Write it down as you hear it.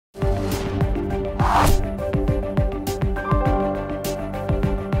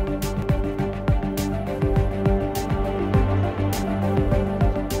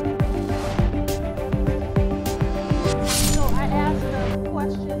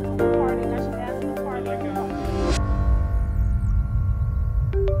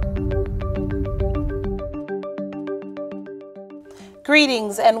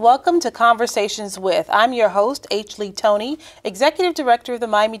Greetings and welcome to Conversations With. I'm your host, H. Lee Tony, Executive Director of the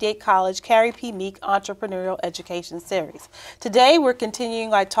Miami-Dade College Carrie P. Meek Entrepreneurial Education Series. Today we're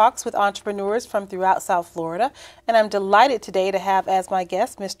continuing our talks with entrepreneurs from throughout South Florida, and I'm delighted today to have as my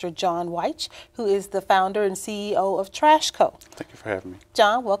guest Mr. John Wyche, who is the founder and CEO of Trash Co. Thank you for having me.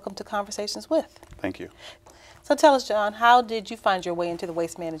 John, welcome to Conversations With. Thank you. So tell us, John, how did you find your way into the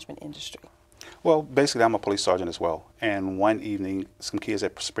waste management industry? Well, basically, I'm a police sergeant as well. And one evening, some kids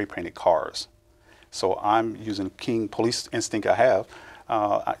had spray painted cars. So I'm using king police instinct I have.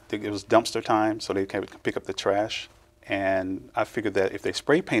 I think it was dumpster time, so they can pick up the trash. And I figured that if they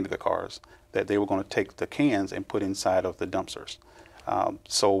spray painted the cars, that they were going to take the cans and put inside of the dumpsters.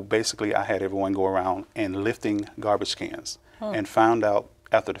 So basically, I had everyone go around and lifting garbage cans and found out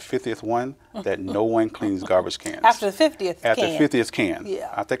after the 50th one that no one cleans garbage cans. After the 50th After can. the 50th can. Yeah.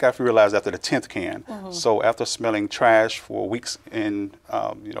 I think I realized after the 10th can. So after smelling trash for weeks in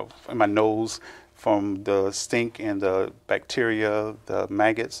my nose from the stink and the bacteria, the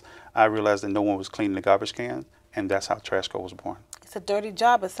maggots, I realized that no one was cleaning the garbage cans, and that's how Trash Co was born. It's a dirty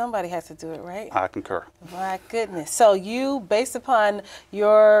job, but somebody has to do it, right? I concur. My goodness. So you, based upon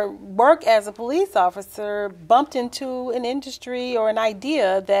your work as a police officer, bumped into an industry or an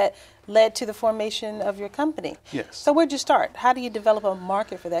idea that led to the formation of your company. Yes. So where'd you start? How do you develop a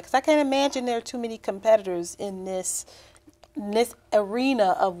market for that? Because I can't imagine there are too many competitors in this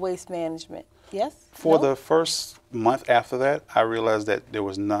arena of waste management. Yes? For the first month after that, I realized that there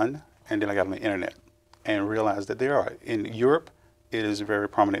was none, and then I got on the internet and realized that there are. In Europe, it is very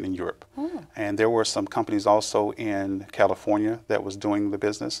prominent in Europe. And there were some companies also in California that was doing the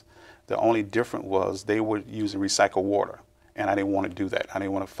business. The only difference was they were using recycled water, and I didn't want to do that. I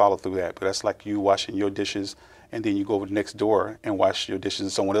didn't want to follow through that. But that's like you washing your dishes, and then you go over next door and wash your dishes in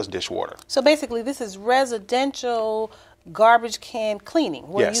someone else's dishwater. So basically, this is residential garbage can cleaning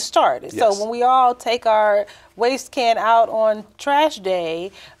where you started. Yes. So when we all take our waste can out on trash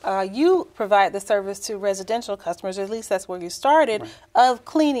day, you provide the service to residential customers, or at least that's where you started, of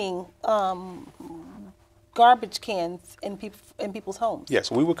cleaning garbage cans in people's homes. Yes,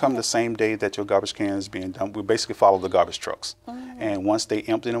 we would come the same day that your garbage can is being dumped. We basically follow the garbage trucks. And once they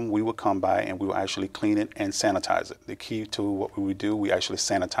empty them, we would come by and we would actually clean it and sanitize it. The key to what we would do, we actually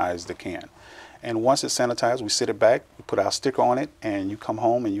sanitize the can. And once it's sanitized, we sit it back, we put our sticker on it, and you come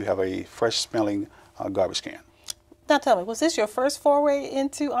home and you have a fresh smelling garbage can. Now tell me, was this your first foray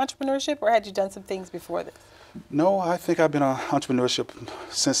into entrepreneurship, or had you done some things before this? No, I think I've been in entrepreneurship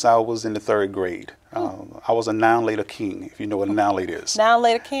since I was in the 3rd grade. I was a noun-later king, if you know what a noun-later is.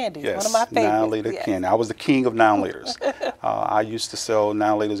 Noun-later candy, Yes, one of my favorites. noun-later candy. I was the king of noun-laters. I used to sell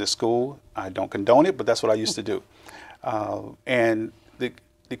noun-laters at school. I don't condone it, but that's what I used to do. And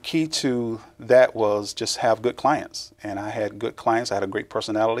the key to that was just have good clients. And I had good clients. I had a great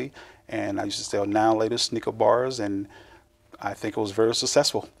personality. And I used to sell noun-laters, sneaker bars, and I think it was very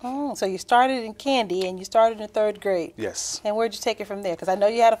successful. So you started in candy, and you started in 3rd grade. Yes. And where'd you take it from there? Because I know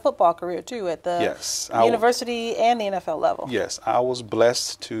you had a football career, too, at the university and the NFL level. Yes. I was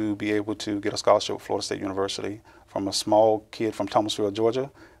blessed to be able to get a scholarship at Florida State University from a small kid from Thomasville,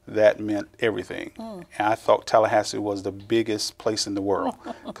 Georgia. That meant everything. And I thought Tallahassee was the biggest place in the world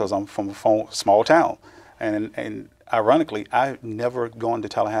because I'm from a small town. And ironically, I've never gone to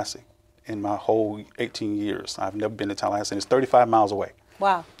Tallahassee in my whole 18 years. I've never been to Tallahassee, and it's 35 miles away.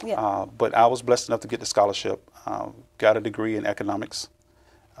 Wow. Yeah. But I was blessed enough to get the scholarship, got a degree in economics,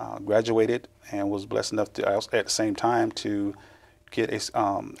 graduated, and was blessed enough to, at the same time, to get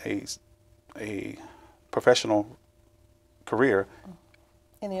a professional career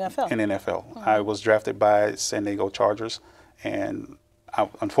in the NFL. In the NFL. I was drafted by San Diego Chargers, and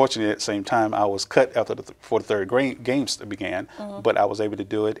unfortunately at the same time I was cut after before the 3rd games began, but I was able to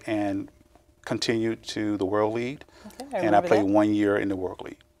do it and continued to the World League, and I played 1 year in the World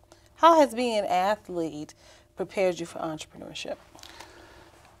League. How has being an athlete prepared you for entrepreneurship?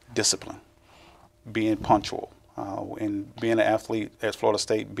 Discipline, being punctual, and being an athlete at Florida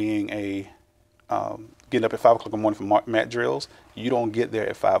State, being getting up at 5 o'clock in the morning for mat drills, you don't get there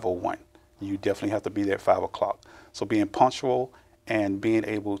at 5:01. You definitely have to be there at 5 o'clock. So being punctual and being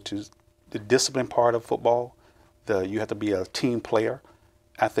able to, the discipline part of football, you have to be a team player,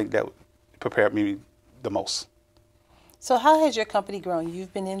 I think that prepared me the most. So how has your company grown?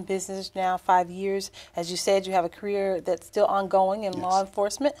 You've been in business now 5 years. As you said, you have a career that's still ongoing in law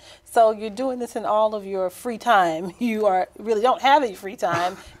enforcement. So you're doing this in all of your free time. You really don't have any free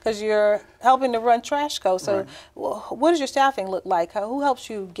time because you're helping to run Trashco. So what does your staffing look like? Who helps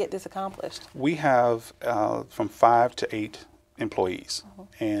you get this accomplished? We have from 5 to 8 employees.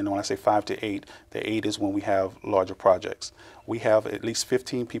 And when I say 5 to 8, the 8 is when we have larger projects. We have at least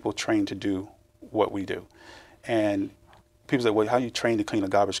 15 people trained to do what we do. And people say, well, how do you train to clean a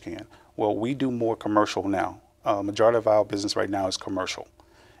garbage can? Well, we do more commercial now. Majority of our business right now is commercial.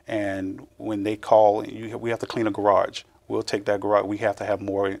 And when they call, we have to clean a garage. We'll take that garage. We have to have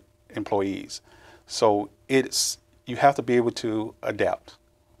more employees. So you have to be able to adapt.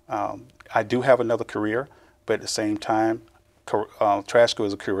 I do have another career, but at the same time, Trashco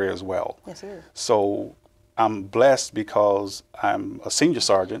is a career as well. Yes, it is. So I'm blessed because I'm a senior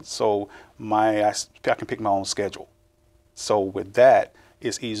sergeant, so I can pick my own schedule. So with that,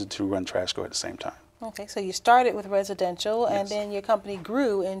 it's easy to run Trashco at the same time. Okay, so you started with residential, and then your company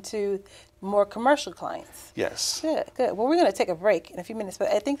grew into more commercial clients. Yes. Good, good. Well, we're going to take a break in a few minutes, but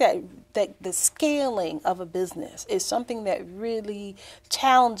I think that the scaling of a business is something that really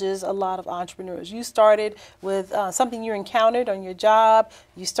challenges a lot of entrepreneurs. You started with something you encountered on your job.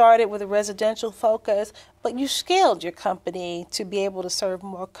 You started with a residential focus, but you scaled your company to be able to serve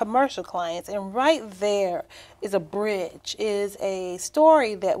more commercial clients. And right there is a bridge, is a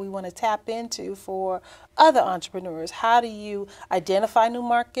story that we want to tap into for other entrepreneurs. How do you identify new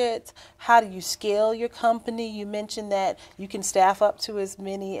markets? How do you scale your company? You mentioned that you can staff up to as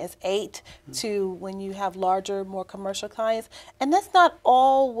many as 8 to when you have larger, more commercial clients. And that's not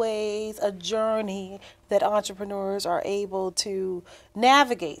always a journey that entrepreneurs are able to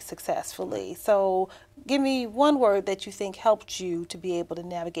navigate successfully. So give me one word that you think helped you to be able to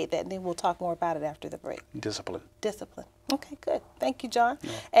navigate that, and then we'll talk more about it after the break. Discipline. Discipline. Okay, good. Thank you, John.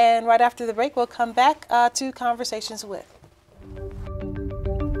 Yeah. And right after the break, we'll come back to Conversations With.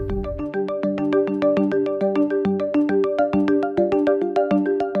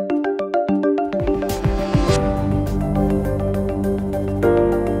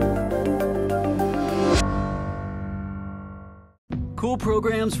 Cool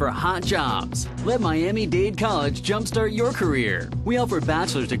programs for hot jobs. Let Miami-Dade College jumpstart your career. We offer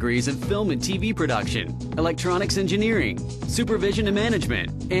bachelor's degrees in film and TV production, electronics engineering, supervision and management,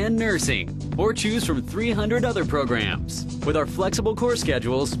 and nursing. Or choose from 300 other programs. With our flexible course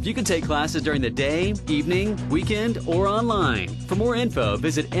schedules, you can take classes during the day, evening, weekend, or online. For more info,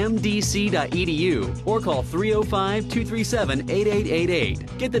 visit mdc.edu or call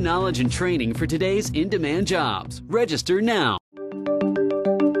 305-237-8888. Get the knowledge and training for today's in-demand jobs. Register now.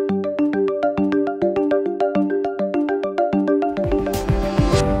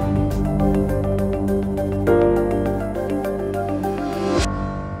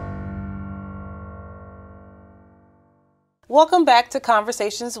 Welcome back to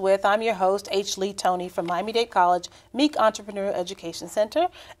Conversations With. I'm your host, H. Lee Tony from Miami-Dade College Meek Entrepreneurial Education Center.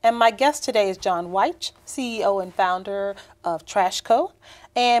 And my guest today is John Wyche, CEO and founder of Trashco.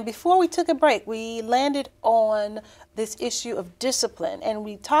 And before we took a break, we landed on this issue of discipline. And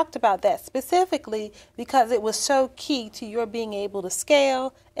we talked about that specifically because it was so key to your being able to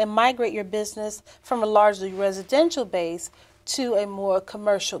scale and migrate your business from a largely residential base to a more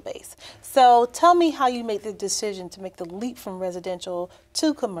commercial base. So tell me how you made the decision to make the leap from residential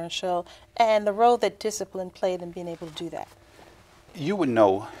to commercial and the role that discipline played in being able to do that. You would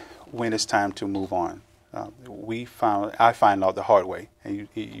know when it's time to move on. I find out the hard way. And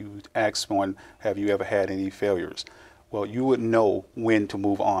you ask someone, have you ever had any failures? Well, you would know when to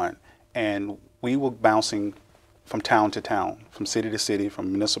move on. And we were bouncing from town to town, from city to city, from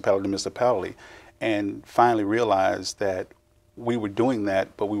municipality to municipality, and finally realized that we were doing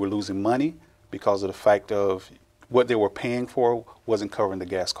that, but we were losing money because of the fact of what they were paying for wasn't covering the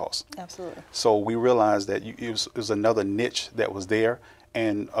gas costs. Absolutely. So we realized that it was another niche that was there,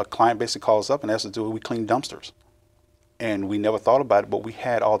 and a client basically calls up and asks us to do it. We clean dumpsters, and we never thought about it, but we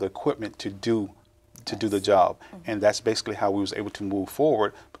had all the equipment to do the job, and that's basically how we was able to move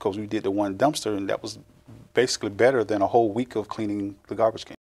forward because we did the one dumpster, and that was basically better than a whole week of cleaning the garbage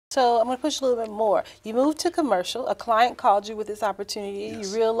can. So I'm going to push a little bit more. You moved to commercial. A client called you with this opportunity. Yes.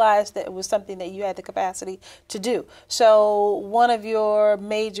 You realized that it was something that you had the capacity to do. So one of your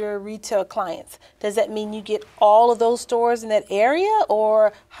major retail clients, does that mean you get all of those stores in that area,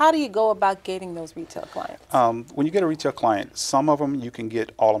 or how do you go about getting those retail clients? When you get a retail client, some of them you can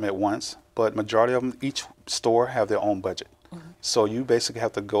get all of them at once, but majority of them, each store have their own budget. Mm-hmm. So you basically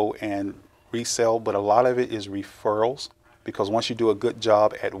have to go and resell, but a lot of it is referrals. because once you do a good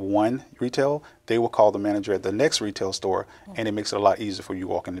job at one retail, they will call the manager at the next retail store, and it makes it a lot easier for you to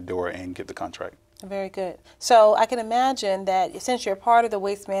walk in the door and get the contract. Very good. So I can imagine that since you're part of the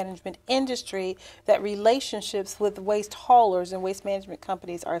waste management industry, that relationships with waste haulers and waste management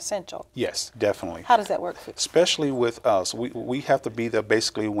companies are essential. Yes, definitely. How does that work for you? Especially with us, we have to be there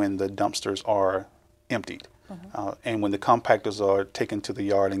basically when the dumpsters are emptied. And when the compactors are taken to the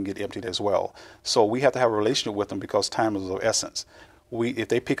yard and get emptied as well. So we have to have a relationship with them because time is of essence. If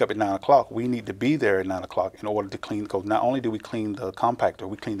they pick up at 9 o'clock, we need to be there at 9 o'clock in order to clean, because not only do we clean the compactor,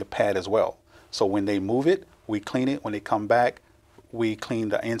 we clean the pad as well. So when they move it, we clean it. When they come back, we clean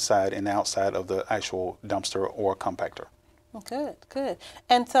the inside and outside of the actual dumpster or compactor. Good, good.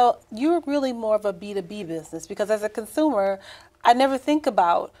 And so you're really more of a B2B business, because as a consumer, I never think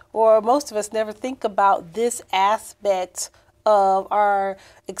about, or most of us never think about this aspect of our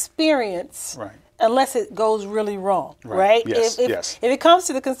experience. Right. Unless it goes really wrong, right? Yes, If it comes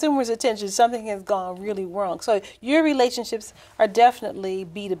to the consumer's attention, something has gone really wrong. So your relationships are definitely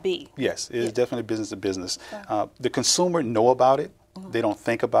B2B. Yes, it is definitely business to business. The consumer know about it. They don't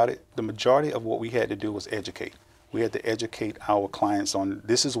think about it. The majority of what we had to do was educate. We had to educate our clients on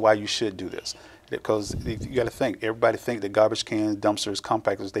this is why you should do this. Because you got to think, everybody think that garbage cans, dumpsters,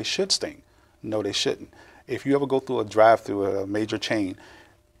 compactors, they should stink. No, they shouldn't. If you ever go through a drive-through, a major chain,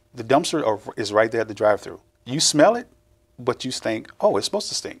 the dumpster is right there at the drive-through. You smell it, but you think, oh, it's supposed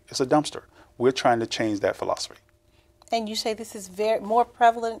to stink. It's a dumpster. We're trying to change that philosophy. And you say this is more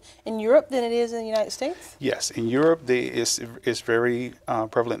prevalent in Europe than it is in the United States? Yes, in Europe, it's very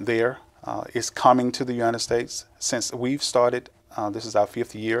prevalent there. It's coming to the United States. Since we've started, this is our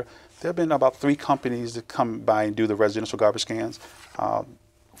 5th year, there have been about 3 companies that come by and do the residential garbage cans.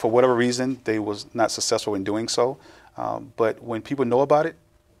 For whatever reason, they was not successful in doing so. But when people know about it,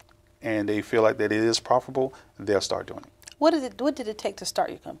 and they feel like that it is profitable, they'll start doing it. What did it take to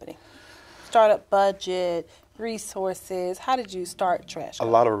start your company? Startup budget, resources. How did you start Trash Co? A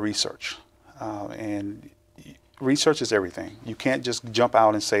lot of research. And research is everything. You can't just jump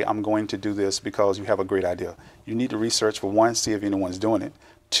out and say, I'm going to do this because you have a great idea. You need to research, for one, see if anyone's doing it.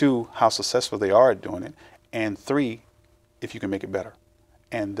 2, how successful they are at doing it. And 3, if you can make it better.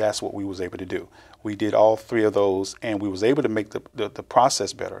 And that's what we was able to do. We did all 3 of those, and we was able to make the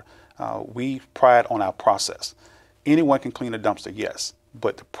process better. We pride on our process. Anyone can clean a dumpster, yes,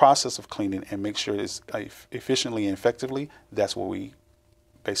 but the process of cleaning and make sure it's efficiently and effectively, that's what we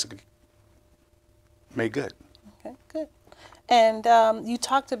basically made good. Okay, good. And you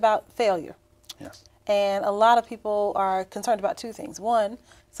talked about failure. Yes. And a lot of people are concerned about 2 things. One,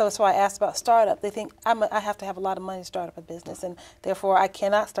 so that's why I asked about startup. They think I have to have a lot of money to start up a business, and therefore I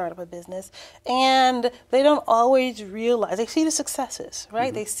cannot start up a business. And they don't always realize, they see the successes,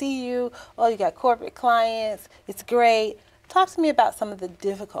 right? They see you, oh, you got corporate clients, it's great. Talk to me about some of the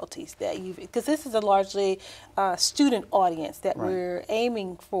difficulties that because this is a largely student audience that we're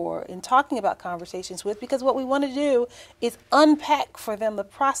aiming for in talking about conversations with, because what we want to do is unpack for them the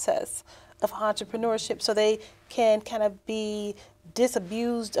process of entrepreneurship so they can kind of be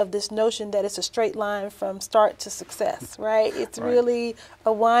disabused of this notion that it's a straight line from start to success, right? It's really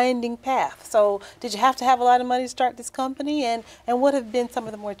a winding path. So did you have to have a lot of money to start this company, and what have been some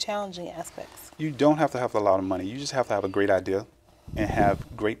of the more challenging aspects? You don't have to have a lot of money. You just have to have a great idea and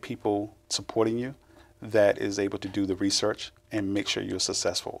have great people supporting you that is able to do the research and make sure you're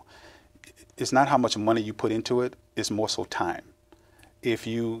successful. It's not how much money you put into it, it's more so time. If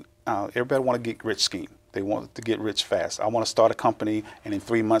you, everybody want to get rich scheme. They want to get rich fast. I want to start a company, and in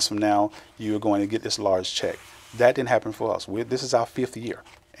 3 months from now, you're going to get this large check. That didn't happen for us. This is our 5th year,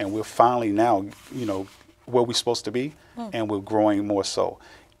 and we're finally now, where we're supposed to be, and we're growing more so.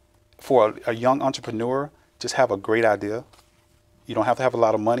 For a young entrepreneur, just have a great idea. You don't have to have a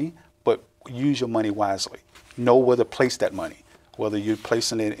lot of money, but use your money wisely. Know where to place that money. Whether you're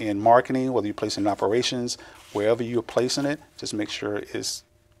placing it in marketing, whether you're placing it in operations, wherever you're placing it, just make sure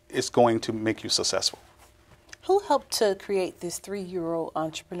it's going to make you successful. Who helped to create this 3-year-old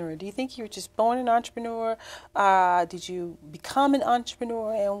entrepreneur? Do you think you were just born an entrepreneur? Did you become an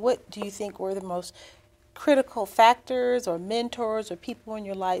entrepreneur? And what do you think were the most critical factors or mentors or people in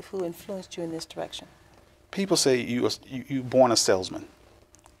your life who influenced you in this direction? People say you born a salesman,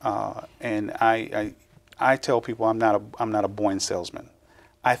 and I tell people I'm not a born salesman.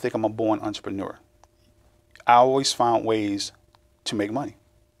 I think I'm a born entrepreneur. I always found ways to make money.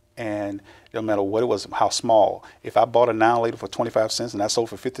 And no matter what it was, how small, if I bought a 9-liter for 25 cents and I sold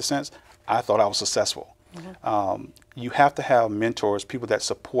for 50 cents, I thought I was successful. You have to have mentors, people that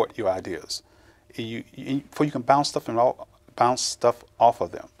support your ideas. Before you can bounce stuff off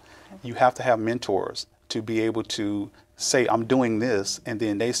of them, you have to have mentors to be able to say, I'm doing this, and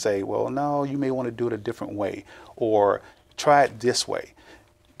then they say, well, no, you may want to do it a different way, or try it this way.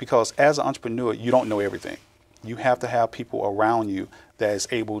 Because as an entrepreneur, you don't know everything. You have to have people around you that is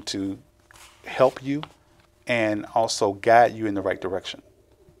able to help you and also guide you in the right direction.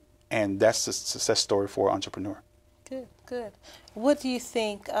 And that's the success story for an entrepreneur. Good, good. What do you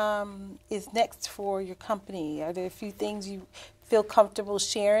think is next for your company? Are there a few things you feel comfortable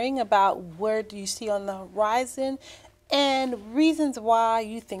sharing about where do you see on the horizon, and reasons why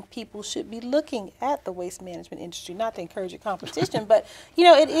you think people should be looking at the waste management industry? Not to encourage a competition, but you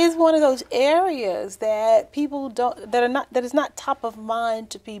know, it is one of those areas that people that is not top of mind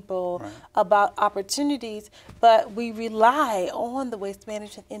to people Right. about opportunities, but we rely on the waste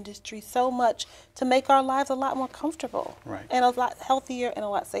management industry so much to make our lives a lot more comfortable, Right. and a lot healthier and a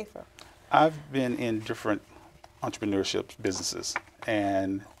lot safer. I've been in different entrepreneurship businesses,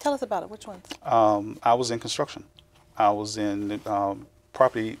 and Tell us about it. Which ones? I was in construction. I was in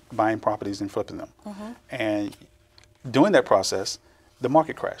buying properties and flipping them. And during that process, the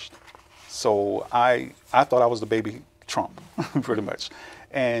market crashed. So I thought I was the baby Trump, pretty much.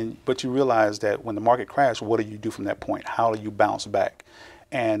 But you realize that when the market crashed, what do you do from that point? How do you bounce back?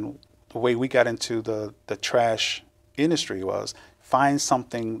 And the way we got into the trash industry was find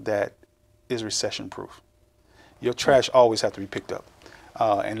something that is recession proof. Your trash always have to be picked up.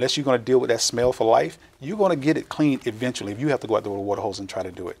 Unless you're going to deal with that smell for life, you're going to get it clean eventually if you have to go out there with a water hose and try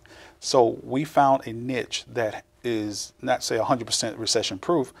to do it. So we found a niche that is not, say, 100% recession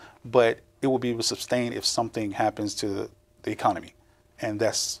proof, but it will be able to sustain if something happens to the economy. And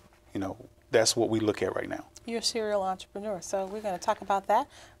that's, that's what we look at right now. You're a serial entrepreneur, so we're going to talk about that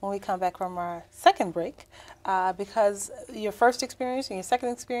when we come back from our second break, because your first experience and your second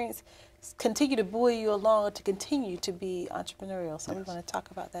experience continue to buoy you along to continue to be entrepreneurial. So we're going to talk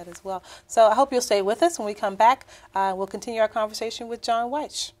about that as well. So I hope you'll stay with us when we come back. We'll continue our conversation with John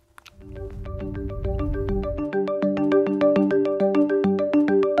Wyche.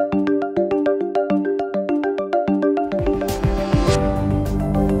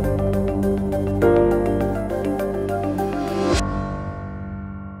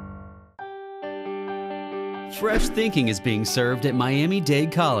 Fresh thinking is being served at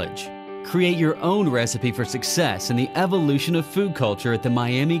Miami-Dade College. Create your own recipe for success in the evolution of food culture at the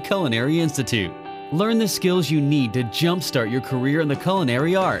Miami Culinary Institute. Learn the skills you need to jumpstart your career in the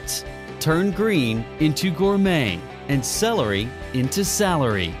culinary arts. Turn green into gourmet and celery into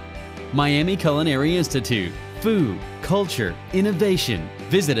salary. Miami Culinary Institute. Food, culture, innovation.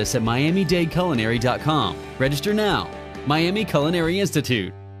 Visit us at miamidadeculinary.com. Register now. Miami Culinary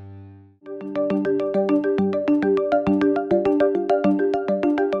Institute.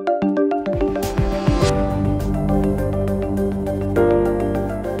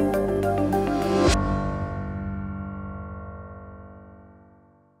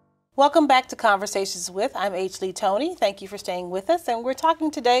 Welcome back to Conversations With. I'm H. Lee Tony. Thank you for staying with us. And we're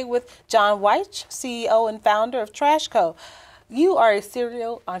talking today with John Wyche, CEO and founder of Trash Co. You are a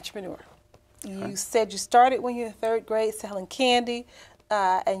serial entrepreneur. You said you started when you were in third grade selling candy,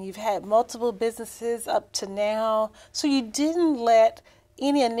 and you've had multiple businesses up to now. So you didn't let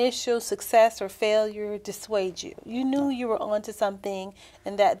any initial success or failure dissuade you. You knew you were onto something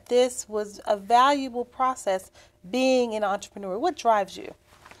and that this was a valuable process being an entrepreneur. What drives you?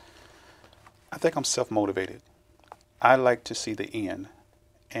 I think I'm self-motivated. I like to see the end.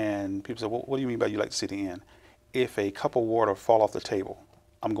 And people say, well, what do you mean by you like to see the end? If a cup of water fall off the table,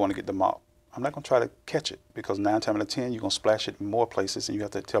 I'm going to get the mop. I'm not going to try to catch it, because 9 times out of 10, you're going to splash it in more places and you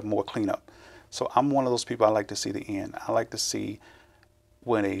have to have more cleanup. So I'm one of those people. I like to see the end. I like to see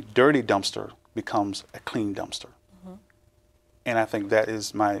when a dirty dumpster becomes a clean dumpster. And I think that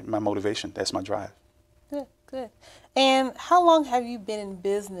is my motivation. That's my drive. Good, good. And how long have you been in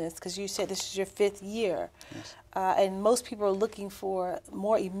business? Because you said this is your 5th year. Yes. And most people are looking for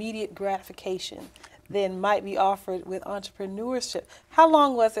more immediate gratification than might be offered with entrepreneurship. How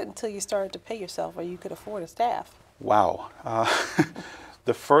long was it until you started to pay yourself or you could afford a staff? Wow.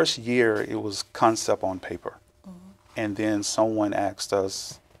 The first year, it was concept on paper. And then someone asked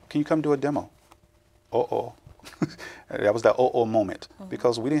us, can you come do a demo? Uh-oh. That was that uh-oh moment,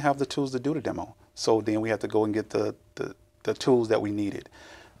 because we didn't have the tools to do the demo. So then we had to go and get the tools that we needed.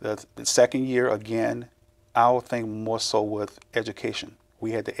 The second year, again, I would think more so with education.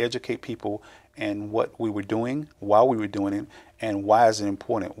 We had to educate people and what we were doing, while we were doing it, and why is it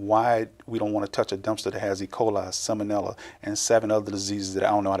important, why we don't want to touch a dumpster that has E. coli, salmonella, and 7 other diseases that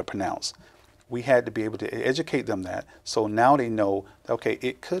I don't know how to pronounce. We had to be able to educate them that, so now they know, okay,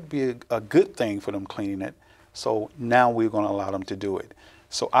 it could be a good thing for them cleaning it, so now we're going to allow them to do it.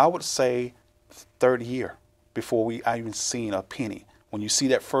 So I would say third year before I even seen a penny. When you see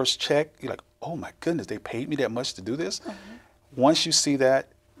that first check, you're like, oh my goodness, they paid me that much to do this? Once you see that,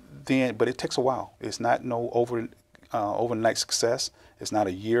 then, but it takes a while. It's not no overnight success. It's not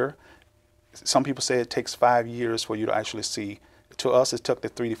a year. Some people say it takes 5 years for you to actually see. To us, it took the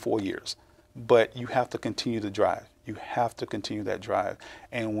 3 to 4 years. But you have to continue to drive. You have to continue that drive.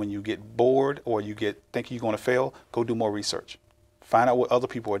 And when you get bored or you get thinking you're going to fail, go do more research. Find out what other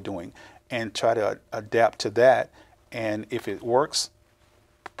people are doing and try to adapt to that. And if it works,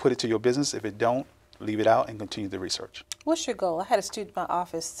 put it to your business. If it don't, leave it out and continue the research. What's your goal? I had a student in my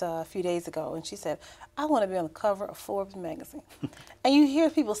office a few days ago, and she said, I want to be on the cover of Forbes magazine. And you hear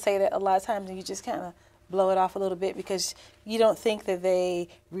people say that a lot of times, and you just kind of blow it off a little bit because you don't think that they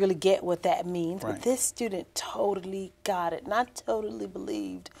really get what that means. Right. But this student totally got it, and I totally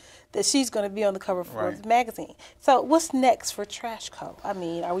believed that she's going to be on the cover of Forbes magazine. So what's next for Trash Co? I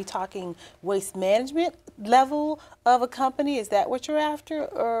mean, are we talking waste management level of a company? Is that what you're after?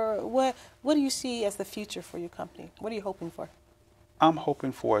 Or what do you see as the future for your company? What are you hoping for? I'm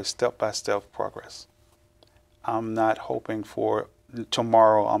hoping for a step-by-step progress. I'm not hoping for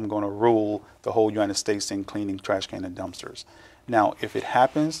tomorrow I'm going to rule the whole United States in cleaning trash can and dumpsters. Now, if it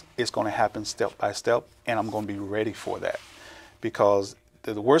happens, it's going to happen step by step, and I'm going to be ready for that. Because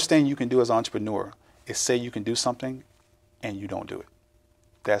the worst thing you can do as an entrepreneur is say you can do something and you don't do it.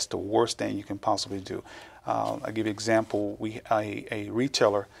 That's the worst thing you can possibly do. I'll give you an example. A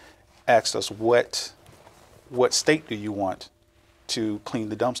retailer asked us, what state do you want to clean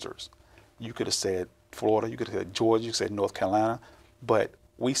the dumpsters? You could have said Florida, you could have said Georgia, you could have said North Carolina, but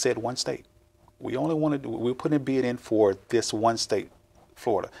we said one state. We only wanted, we were putting a bid in for this one state,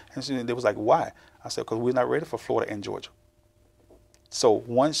 Florida. And so they was like, why? I said, because we're not ready for Florida and Georgia. So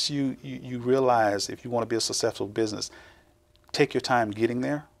once you realize if you want to be a successful business, take your time getting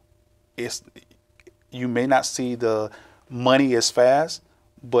there. You may not see the money as fast,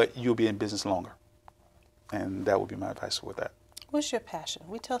 but you'll be in business longer. And that would be my advice with that. What's your passion?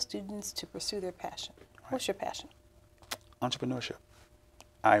 We tell students to pursue their passion. Right. What's your passion? Entrepreneurship.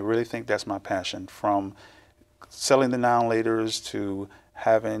 I really think that's my passion, from selling the now-and-laters to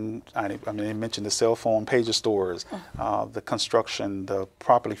having, I mean, I mentioned the cell phone pager stores, the construction, the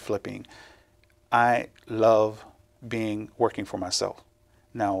property flipping. I love working for myself.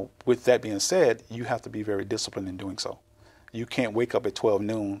 Now, with that being said, you have to be very disciplined in doing so. You can't wake up at 12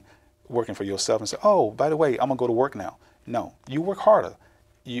 noon working for yourself and say, oh, by the way, I'm going to go to work now. No, you work harder.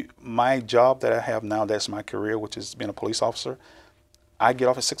 My job that I have now, that's my career, which is being a police officer, I get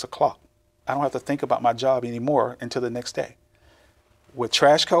off at 6 o'clock. I don't have to think about my job anymore until the next day. With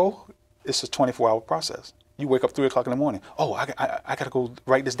Trash Co, it's a 24-hour process. You wake up 3 o'clock in the morning. Oh, I got to go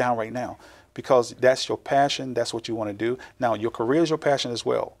write this down right now, because that's your passion. That's what you want to do. Now, your career is your passion as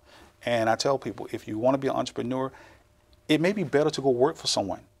well. And I tell people, if you want to be an entrepreneur, it may be better to go work for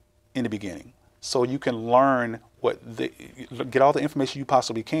someone in the beginning, so you can learn get all the information you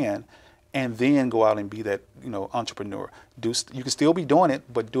possibly can, and then go out and be that entrepreneur. You can still be doing it,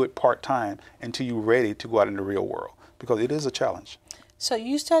 but do it part-time until you're ready to go out in the real world, because it is a challenge. So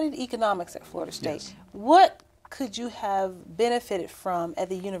you studied economics at Florida State. Yes. What could you have benefited from at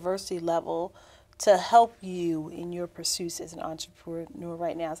the university level to help you in your pursuits as an entrepreneur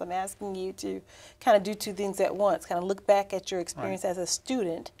right now? So I'm asking you to kind of do two things at once, kind of look back at your experience as a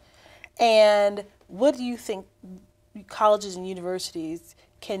student, and what do you think colleges and universities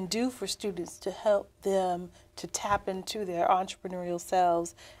can do for students to help them to tap into their entrepreneurial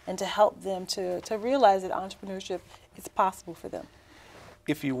selves and to help them to realize that entrepreneurship is possible for them?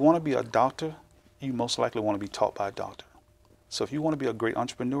 If you want to be a doctor, you most likely want to be taught by a doctor. So if you want to be a great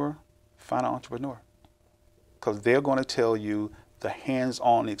entrepreneur, find an entrepreneur, because they're going to tell you the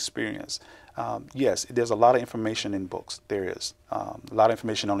hands-on experience. Yes, there's a lot of information in books. There is a lot of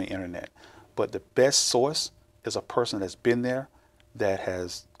information on the internet, but the best source is a person that's been there, that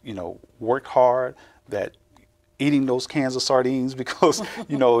has worked hard, that eating those cans of sardines because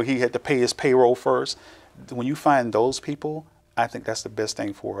he had to pay his payroll first. When you find those people, I think that's the best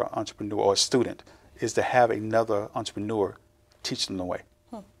thing for an entrepreneur or a student, is to have another entrepreneur teach them the way.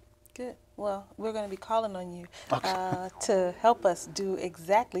 Good. Well, we're going to be calling on you to help us do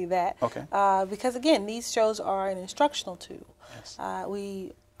exactly that. Okay. Because again, these shows are an instructional tool. Yes.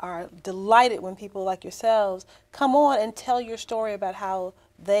 We are delighted when people like yourselves come on and tell your story about how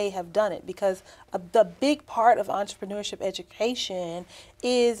they have done it, because the big part of entrepreneurship education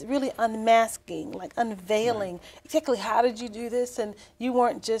is really unmasking, like unveiling exactly how did you do this, and you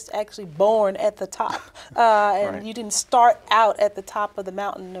weren't just actually born at the top, and you didn't start out at the top of the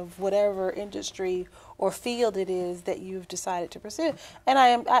mountain of whatever industry or field it is that you've decided to pursue. And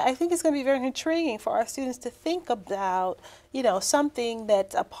I think it's going to be very intriguing for our students to think about, you know, something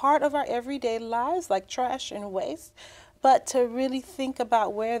that's a part of our everyday lives, like trash and waste, but to really think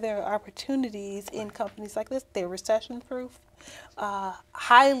about where there are opportunities in companies like this. They're recession-proof,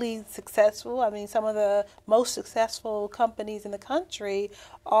 highly successful. I mean, some of the most successful companies in the country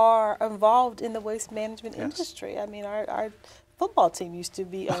are involved in the waste management industry. I mean, our football team used to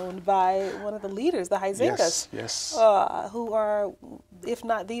be owned by one of the leaders, the Huizengas, who are, if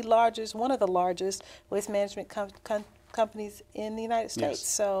not the largest, one of the largest waste management companies in the United States.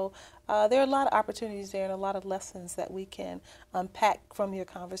 So there are a lot of opportunities there and a lot of lessons that we can unpack from your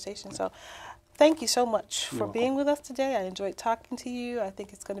conversation. So thank you so much for being with us today. I enjoyed talking to you. I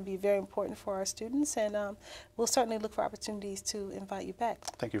think it's going to be very important for our students, and we'll certainly look for opportunities to invite you back.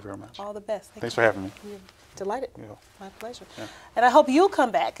 Thank you very much. All the best. Thanks for having me. You're delighted. Yeah. My pleasure. Yeah. And I hope you'll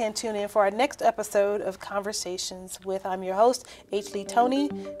come back and tune in for our next episode of Conversations with, I'm your host, H. Lee Tony.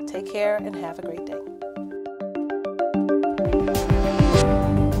 Take care and have a great day.